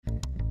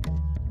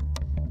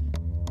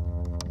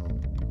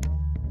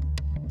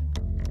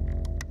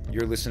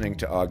You're listening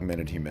to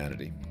Augmented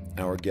Humanity.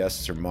 Our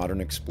guests are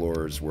modern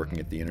explorers working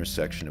at the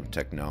intersection of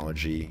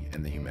technology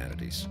and the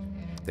humanities.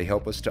 They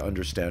help us to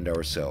understand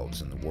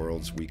ourselves and the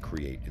worlds we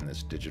create in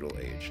this digital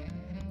age.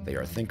 They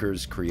are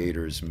thinkers,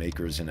 creators,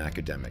 makers, and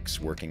academics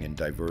working in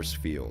diverse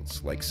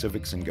fields like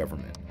civics and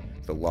government,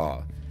 the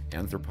law,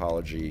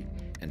 anthropology,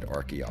 and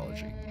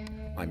archaeology.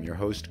 I'm your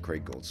host,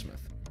 Craig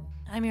Goldsmith.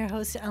 I'm your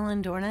host,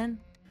 Ellen Dornan.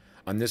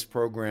 On this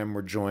program,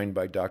 we're joined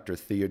by Dr.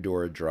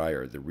 Theodora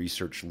Dreyer, the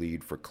research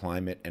lead for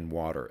climate and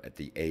water at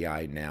the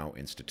AI Now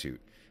Institute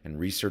and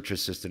research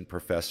assistant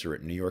professor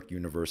at New York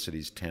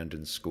University's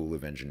Tandon School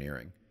of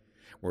Engineering.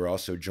 We're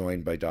also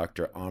joined by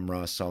Dr.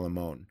 Amra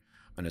Salamon,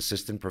 an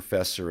assistant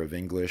professor of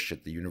English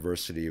at the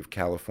University of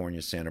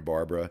California, Santa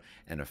Barbara,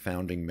 and a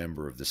founding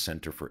member of the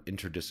Center for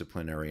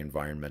Interdisciplinary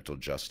Environmental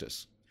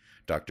Justice.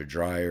 Dr.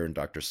 Dreyer and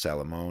Dr.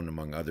 Salamon,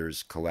 among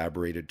others,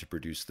 collaborated to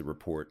produce the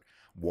report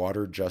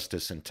Water,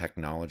 Justice, and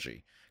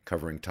Technology,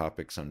 covering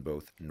topics on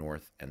both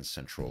North and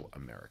Central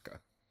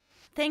America.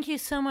 Thank you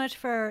so much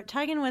for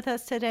talking with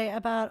us today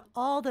about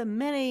all the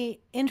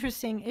many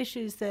interesting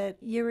issues that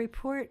your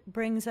report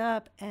brings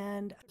up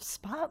and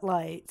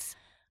spotlights.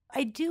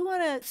 I do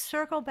want to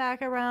circle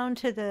back around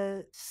to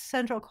the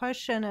central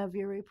question of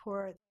your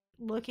report,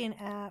 looking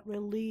at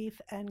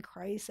relief and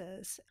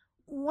crisis.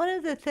 One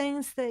of the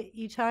things that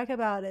you talk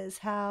about is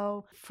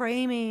how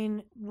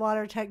framing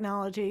water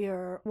technology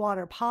or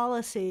water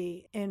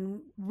policy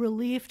in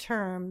relief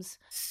terms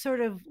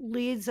sort of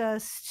leads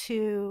us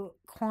to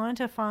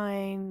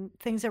quantifying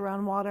things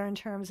around water in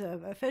terms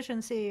of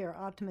efficiency or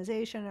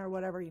optimization or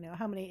whatever,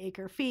 how many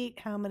acre feet,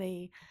 how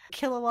many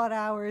kilowatt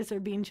hours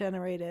are being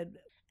generated.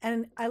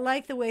 And I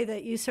like the way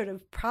that you sort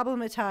of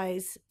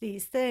problematize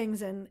these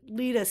things and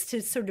lead us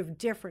to sort of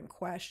different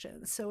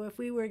questions. So if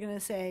we were going to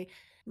say,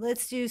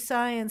 let's do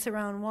science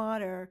around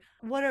water,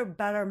 what are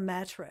better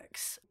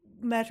metrics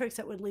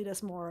that would lead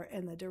us more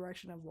in the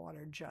direction of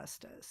water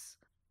justice?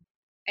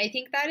 I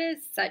think that is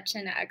such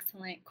an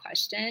excellent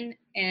question.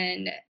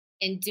 And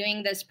in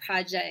doing this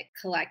project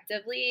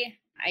collectively,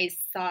 I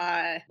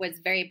saw was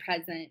very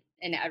present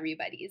in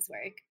everybody's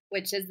work,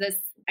 which is this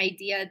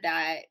idea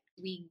that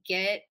we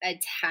get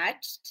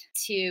attached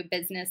to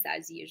business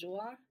as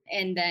usual.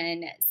 And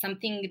then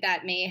something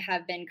that may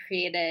have been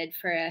created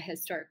for a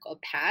historical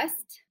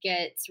past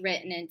gets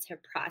written into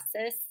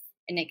process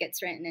and it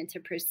gets written into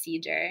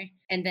procedure.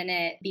 And then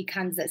it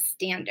becomes a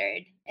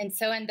standard. And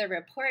so in the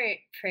report,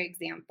 for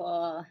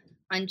example,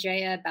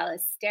 Andrea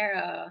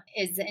Ballestero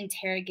is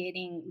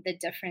interrogating the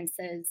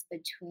differences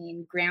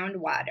between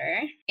groundwater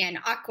and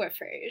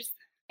aquifers.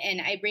 And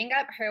I bring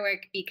up her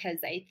work because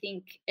I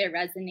think it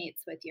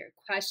resonates with your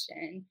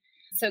question.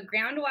 So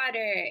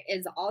groundwater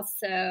is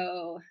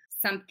also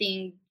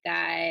something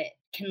that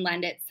can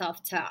lend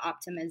itself to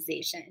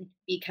optimization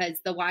because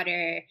the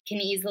water can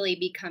easily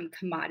become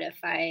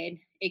commodified.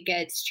 It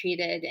gets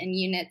treated in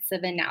units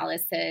of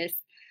analysis,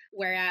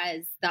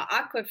 whereas the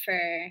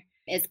aquifer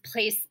is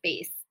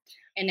place-based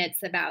and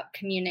it's about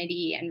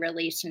community and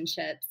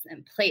relationships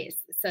and place.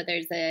 So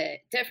there's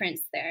a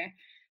difference there.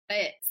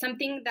 But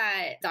something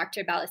that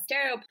Dr.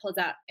 Ballestero pulls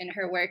out in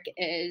her work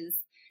is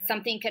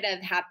something could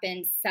have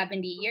happened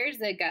 70 years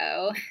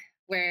ago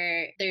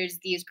where there's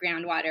these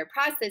groundwater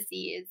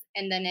processes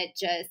and then it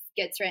just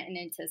gets written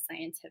into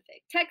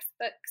scientific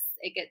textbooks,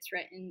 it gets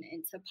written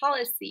into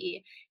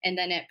policy, and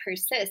then it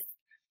persists.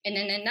 And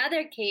in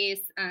another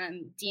case,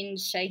 Dean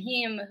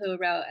Shaheen, who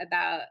wrote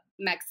about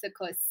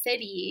Mexico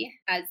City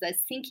as a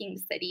sinking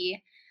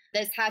city,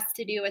 this has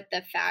to do with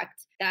the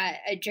fact that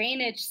a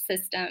drainage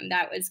system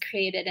that was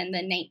created in the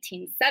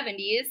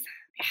 1970s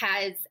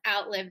has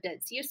outlived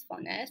its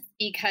usefulness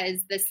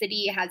because the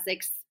city has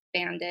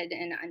expanded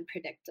in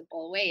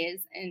unpredictable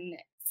ways. And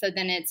so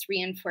then it's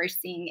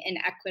reinforcing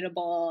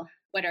inequitable,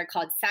 what are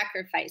called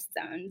sacrifice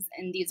zones.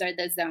 And these are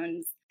the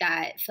zones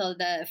that feel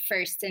the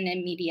first and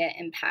immediate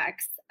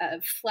impacts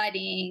of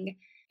flooding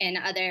and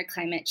other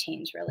climate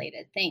change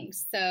related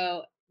things.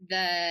 So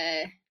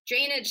the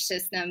drainage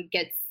system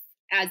gets,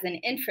 as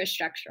an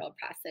infrastructural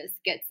process,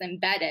 gets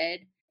embedded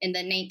in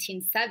the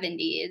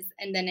 1970s,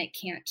 and then it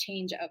can't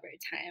change over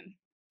time.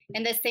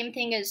 And the same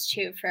thing is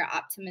true for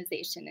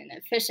optimization and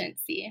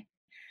efficiency.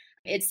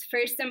 It's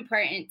first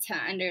important to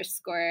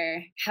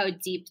underscore how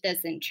deep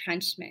this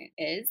entrenchment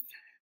is.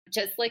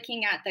 Just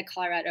looking at the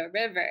Colorado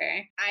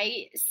River,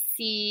 I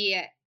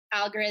see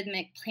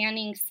algorithmic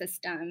planning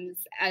systems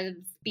as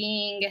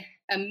being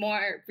a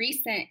more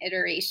recent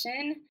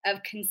iteration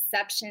of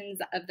conceptions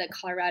of the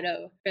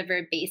Colorado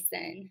River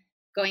Basin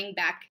going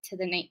back to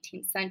the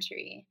 19th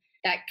century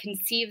that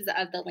conceives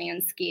of the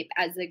landscape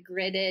as a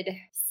gridded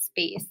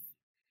space.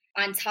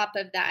 On top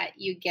of that,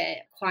 you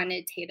get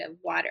quantitative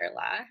water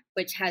law,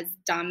 which has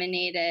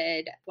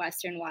dominated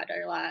Western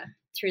water law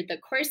through the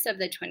course of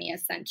the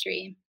 20th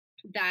century,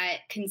 that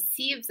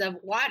conceives of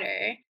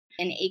water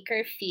in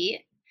acre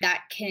feet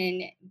that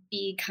can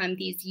become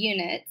these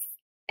units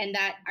and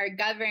that are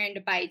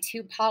governed by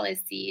two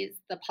policies,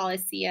 the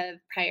policy of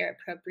prior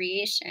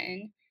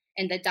appropriation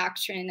and the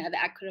doctrine of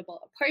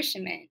equitable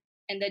apportionment.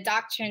 And the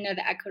doctrine of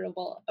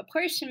equitable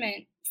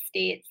apportionment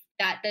states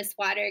that this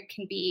water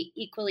can be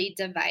equally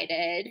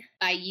divided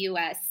by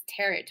US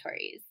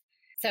territories.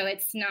 So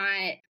it's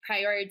not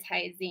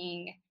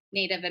prioritizing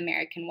Native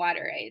American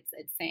water rights.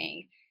 It's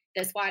saying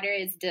this water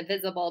is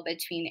divisible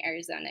between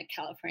Arizona,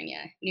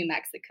 California, New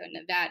Mexico,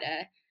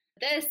 Nevada.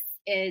 This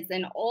is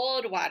an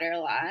old water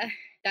law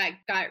that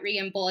got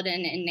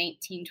re-emboldened in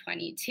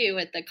 1922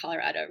 with the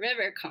Colorado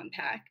River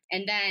Compact.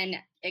 And then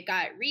it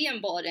got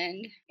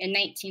re-emboldened in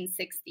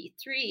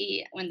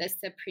 1963 when the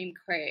Supreme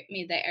Court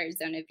made the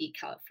Arizona v.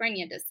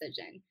 California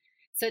decision.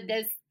 So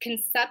this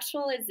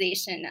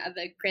conceptualization of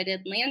a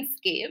gridded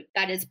landscape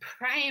that is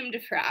primed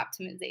for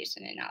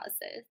optimization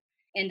analysis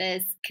and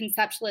this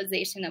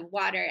conceptualization of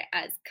water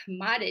as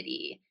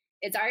commodity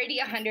is already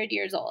 100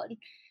 years old.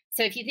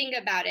 So if you think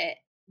about it,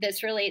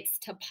 this relates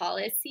to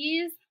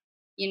policies,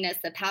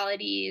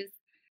 municipalities,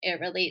 it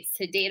relates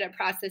to data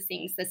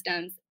processing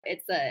systems.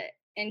 It's an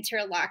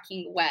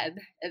interlocking web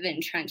of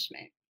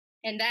entrenchment.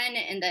 And then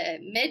in the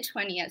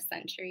mid-20th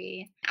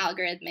century,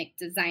 algorithmic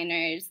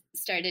designers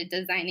started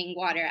designing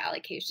water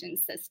allocation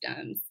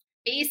systems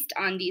based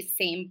on these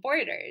same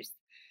borders.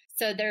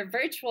 So they're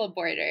virtual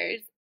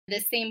borders, the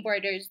same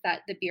borders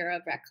that the Bureau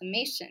of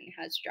Reclamation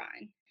has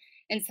drawn.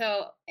 And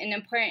so an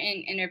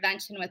important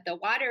intervention with the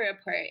water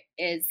report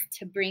is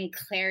to bring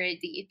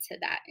clarity to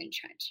that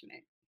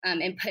entrenchment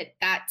and put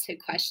that to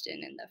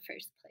question in the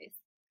first place.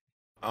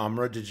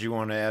 Amra, did you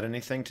want to add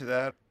anything to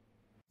that?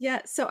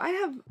 Yeah, so I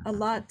have a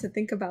lot to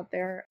think about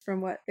there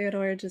from what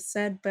Theodora just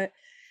said. But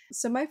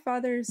so my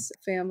father's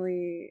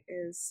family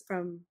is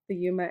from the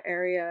Yuma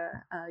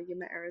area,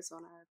 Yuma,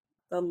 Arizona,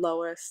 the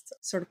lowest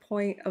sort of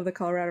point of the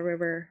Colorado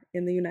River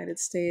in the United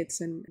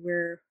States. And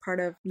we're part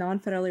of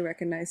non-federally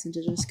recognized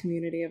indigenous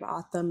community of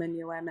O'odham and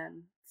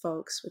UNM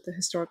folks with a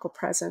historical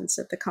presence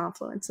at the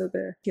confluence of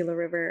the Gila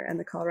River and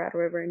the Colorado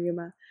River in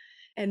Yuma.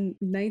 And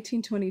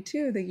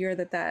 1922, the year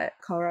that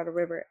that Colorado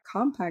River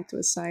Compact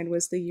was signed,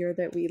 was the year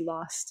that we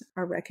lost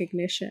our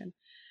recognition.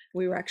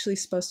 We were actually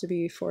supposed to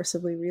be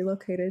forcibly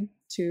relocated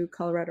to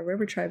Colorado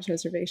River Tribes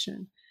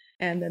Reservation.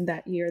 And then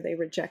that year, they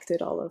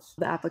rejected all of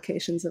the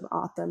applications of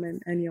O'odham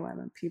and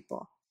UNM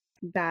people.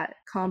 That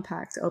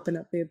compact opened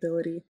up the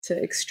ability to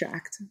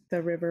extract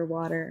the river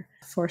water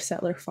for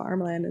settler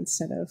farmland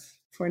instead of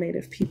for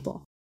Native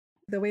people.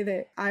 The way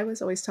that I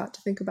was always taught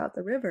to think about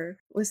the river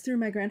was through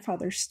my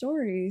grandfather's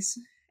stories.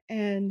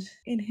 And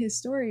in his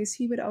stories,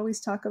 he would always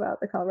talk about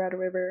the Colorado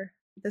River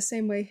the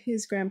same way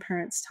his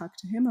grandparents talked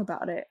to him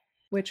about it,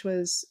 which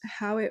was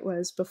how it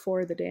was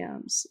before the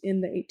dams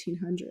in the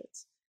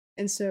 1800s.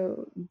 And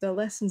so the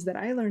lessons that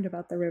I learned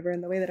about the river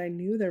and the way that I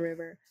knew the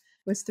river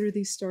was through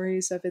these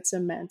stories of its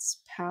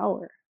immense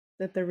power,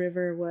 that the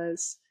river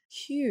was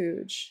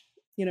huge.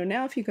 You know,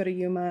 now if you go to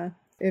Yuma,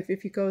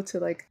 if you go to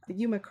like the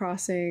Yuma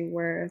crossing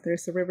where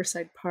there's the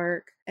Riverside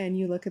Park and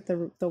you look at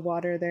the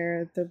water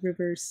there, the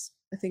river's,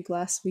 I think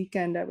last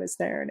weekend I was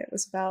there and it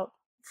was about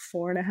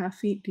 4.5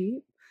 feet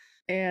deep.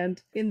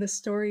 And in the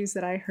stories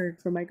that I heard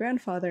from my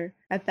grandfather,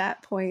 at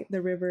that point,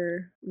 the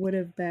river would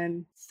have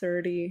been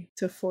 30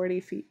 to 40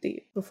 feet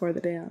deep before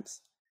the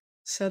dams.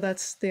 So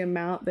that's the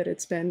amount that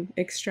it's been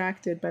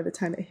extracted by the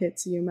time it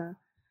hits Yuma.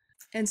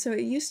 And so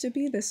it used to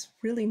be this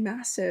really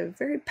massive,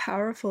 very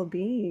powerful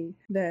being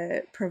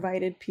that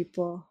provided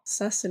people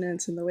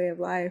sustenance in the way of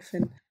life.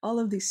 And all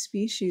of these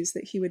species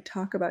that he would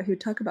talk about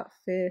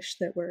fish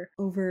that were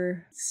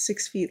over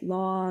 6 feet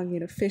long,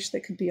 fish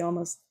that could be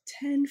almost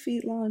 10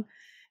 feet long.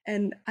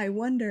 And I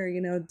wonder,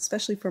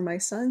 especially for my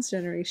son's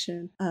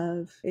generation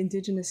of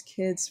indigenous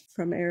kids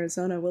from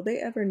Arizona, will they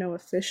ever know a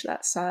fish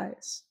that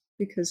size?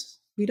 Because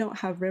we don't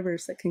have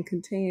rivers that can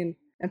contain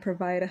and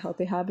provide a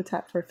healthy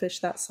habitat for a fish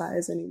that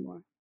size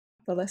anymore.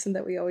 The lesson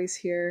that we always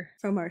hear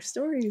from our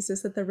stories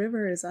is that the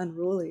river is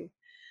unruly.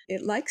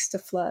 It likes to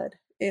flood.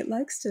 It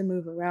likes to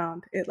move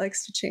around. It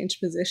likes to change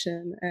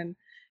position. And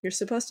you're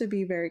supposed to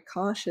be very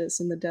cautious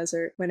in the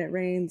desert when it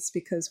rains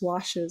because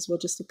washes will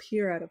just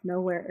appear out of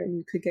nowhere and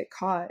you could get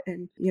caught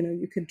and,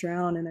 you could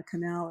drown in a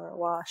canal or a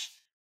wash.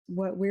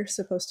 What we're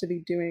supposed to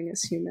be doing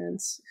as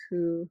humans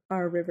who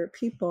are river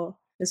people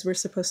is we're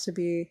supposed to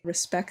be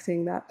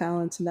respecting that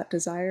balance and that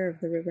desire of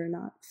the river,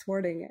 not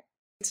thwarting it.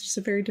 It's just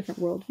a very different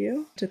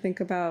worldview to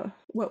think about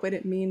what would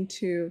it mean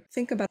to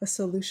think about a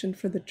solution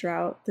for the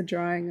drought, the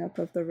drying up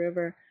of the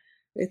river.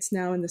 It's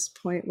now in this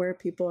point where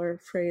people are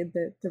afraid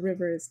that the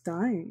river is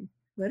dying,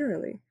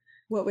 literally.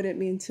 What would it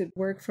mean to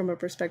work from a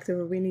perspective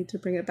where we need to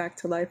bring it back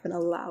to life and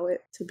allow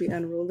it to be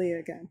unruly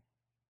again?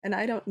 And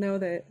I don't know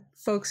that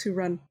folks who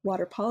run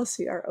water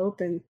policy are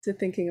open to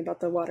thinking about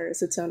the water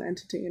as its own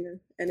entity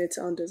and its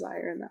own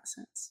desire in that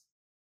sense.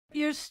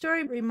 Your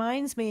story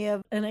reminds me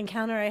of an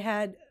encounter I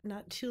had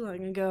not too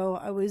long ago.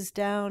 I was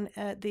down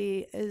at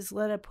the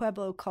Isleta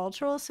Pueblo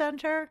Cultural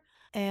Center,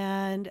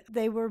 and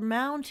they were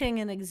mounting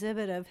an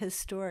exhibit of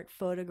historic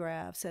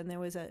photographs. And there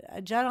was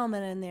a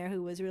gentleman in there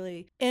who was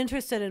really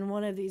interested in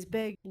one of these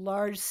big,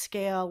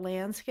 large-scale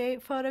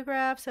landscape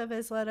photographs of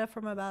Isleta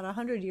from about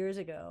 100 years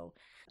ago.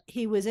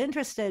 He was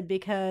interested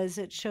because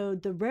it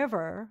showed the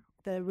river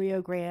the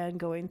Rio Grande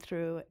going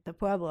through the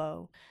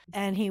Pueblo.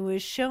 And he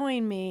was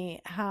showing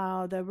me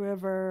how the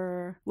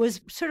river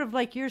was sort of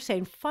like you're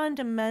saying,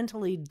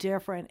 fundamentally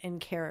different in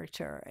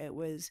character. It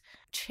was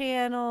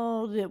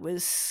channeled, it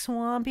was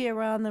swampy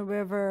around the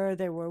river,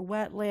 there were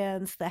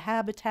wetlands, the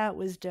habitat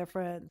was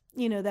different.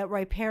 You know, that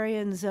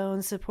riparian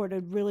zone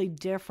supported really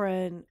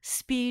different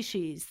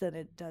species than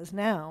it does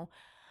now.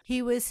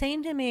 He was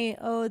saying to me,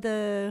 oh,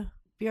 the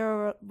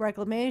Bureau of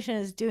Reclamation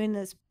is doing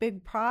this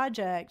big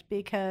project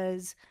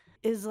because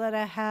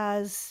Isleta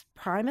has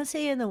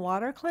primacy in the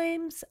water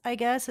claims, I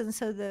guess. And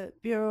so the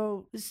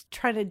Bureau is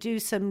trying to do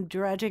some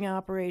dredging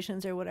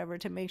operations or whatever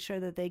to make sure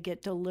that they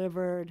get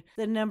delivered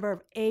the number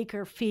of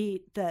acre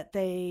feet that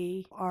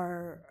they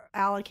are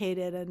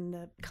allocated in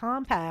the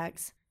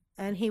compacts.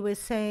 And he was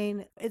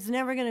saying it's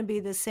never going to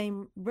be the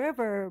same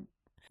river.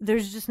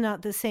 There's just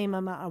not the same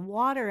amount of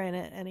water in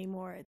it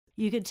anymore.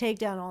 You could take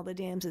down all the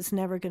dams. It's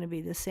never going to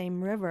be the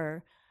same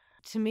river.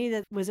 To me,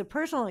 that was a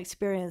personal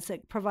experience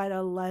that provided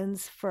a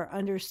lens for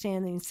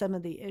understanding some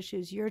of the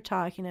issues you're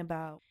talking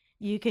about.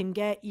 You can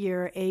get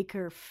your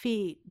acre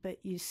feet, but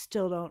you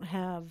still don't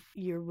have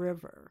your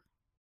river.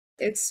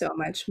 It's so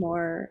much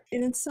more.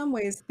 And in some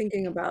ways,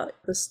 thinking about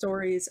the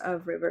stories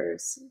of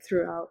rivers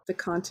throughout the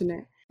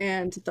continent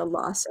and the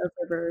loss of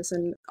rivers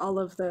and all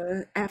of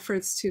the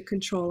efforts to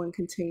control and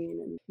contain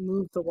and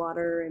move the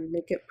water and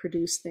make it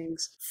produce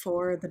things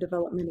for the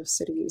development of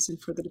cities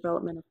and for the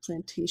development of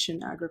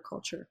plantation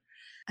agriculture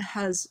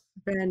has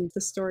been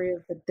the story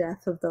of the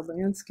death of the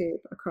landscape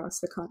across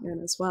the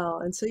continent as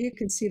well. And so you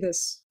can see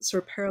this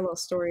sort of parallel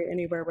story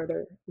anywhere where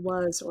there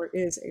was or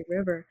is a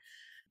river.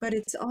 But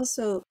it's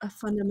also a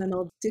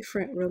fundamental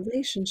different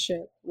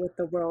relationship with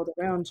the world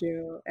around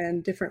you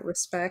and different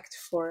respect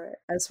for it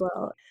as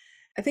well.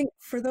 I think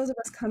for those of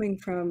us coming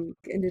from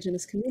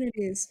Indigenous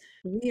communities,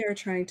 we are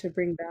trying to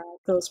bring back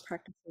those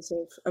practices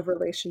of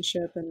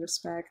relationship and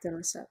respect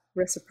and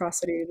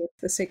reciprocity with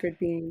the sacred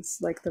beings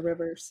like the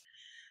rivers.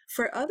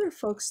 For other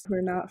folks who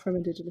are not from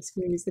Indigenous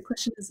communities, the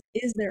question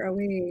is there a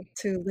way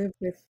to live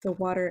with the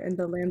water and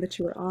the land that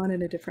you are on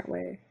in a different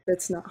way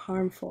that's not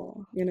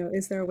harmful? You know,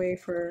 is there a way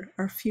for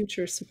our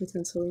futures to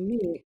potentially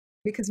meet?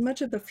 Because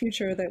much of the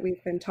future that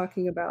we've been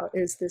talking about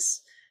is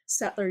this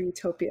settler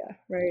utopia,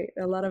 right?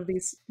 A lot of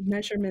these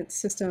measurement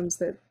systems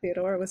that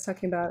Theodora was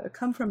talking about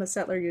come from a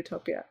settler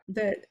utopia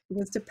that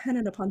was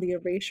dependent upon the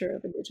erasure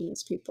of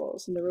Indigenous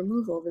peoples and the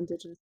removal of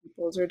Indigenous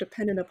peoples, or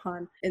dependent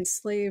upon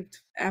enslaved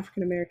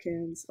African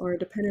Americans, or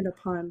dependent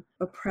upon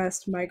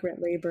oppressed migrant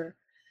labor.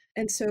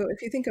 And so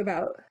if you think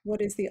about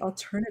what is the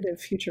alternative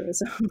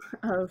futurism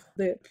of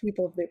the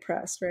people of the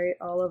oppressed, right?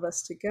 All of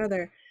us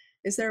together,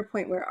 is there a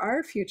point where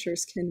our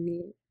futures can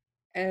meet?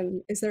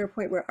 And is there a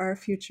point where our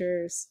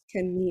futures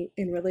can meet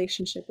in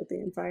relationship with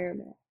the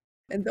environment?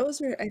 And those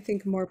are, I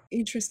think, more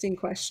interesting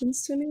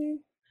questions to me.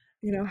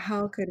 You know,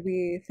 how could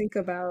we think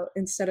about,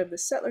 instead of the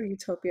settler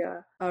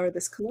utopia or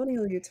this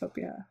colonial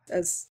utopia,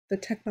 as the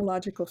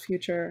technological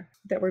future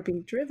that we're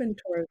being driven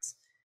towards?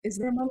 Is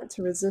there a moment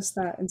to resist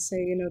that and say,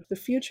 you know, the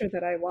future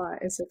that I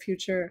want is a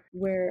future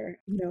where,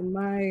 you know,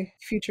 my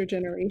future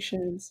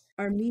generations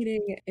are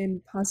meeting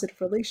in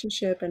positive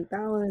relationship and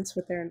balance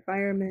with their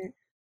environment,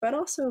 but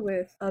also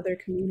with other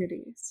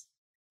communities?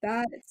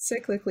 That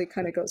cyclically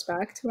kind of goes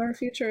back to our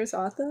future as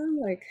Autumn,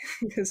 like,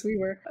 because we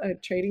were a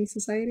trading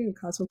society and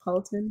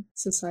cosmopolitan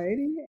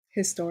society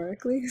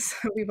historically.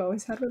 So we've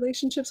always had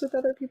relationships with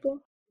other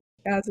people.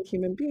 As a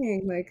human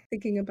being, like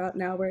thinking about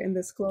now we're in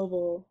this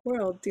global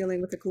world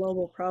dealing with a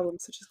global problem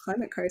such as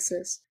climate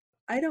crisis.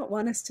 I don't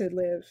want us to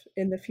live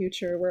in the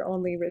future where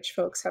only rich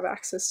folks have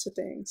access to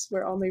things,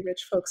 where only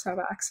rich folks have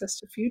access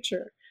to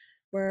future,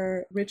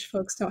 where rich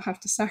folks don't have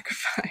to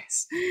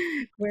sacrifice,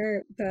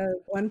 where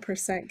the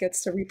 1%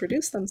 gets to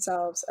reproduce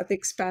themselves at the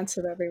expense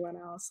of everyone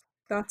else.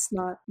 That's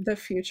not the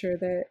future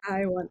that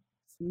I want.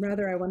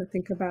 Rather, I want to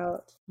think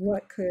about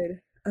what could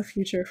a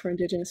future for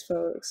Indigenous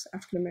folks,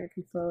 African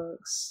American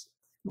folks,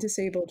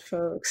 disabled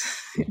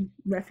folks,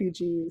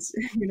 refugees,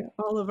 you know,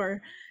 all of our,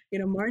 you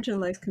know,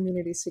 marginalized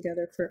communities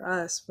together. For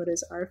us, what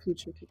is our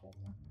future together?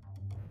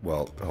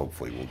 Well,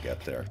 hopefully we'll get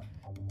there.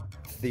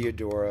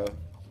 Theodora,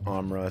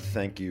 Amra,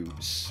 thank you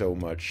so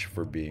much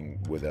for being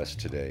with us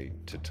today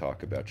to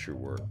talk about your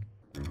work.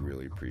 We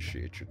really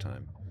appreciate your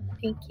time.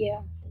 Thank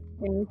you.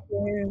 Thank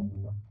you.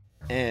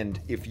 And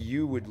if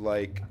you would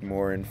like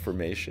more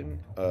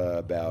information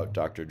about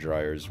Dr.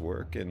 Dreyer's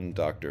work and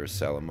Dr.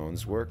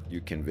 Salamone's work,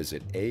 you can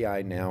visit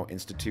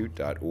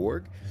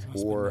ainowinstitute.org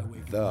or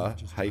the-ciej.org.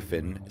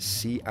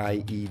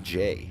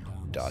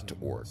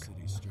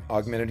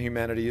 Augmented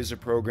Humanity is a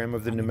program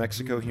of the New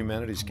Mexico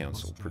Humanities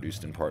Council,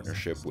 produced in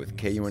partnership with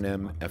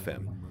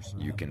KUNM-FM.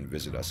 You can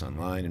visit us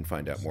online and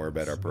find out more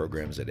about our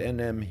programs at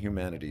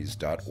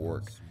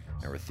nmhumanities.org.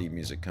 Our theme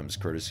music comes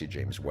courtesy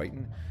James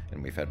Whiten,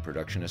 and we've had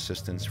production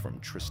assistance from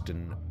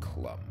Tristan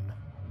Klum.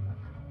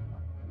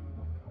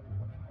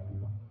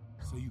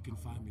 So you can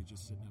find me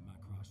just sitting at my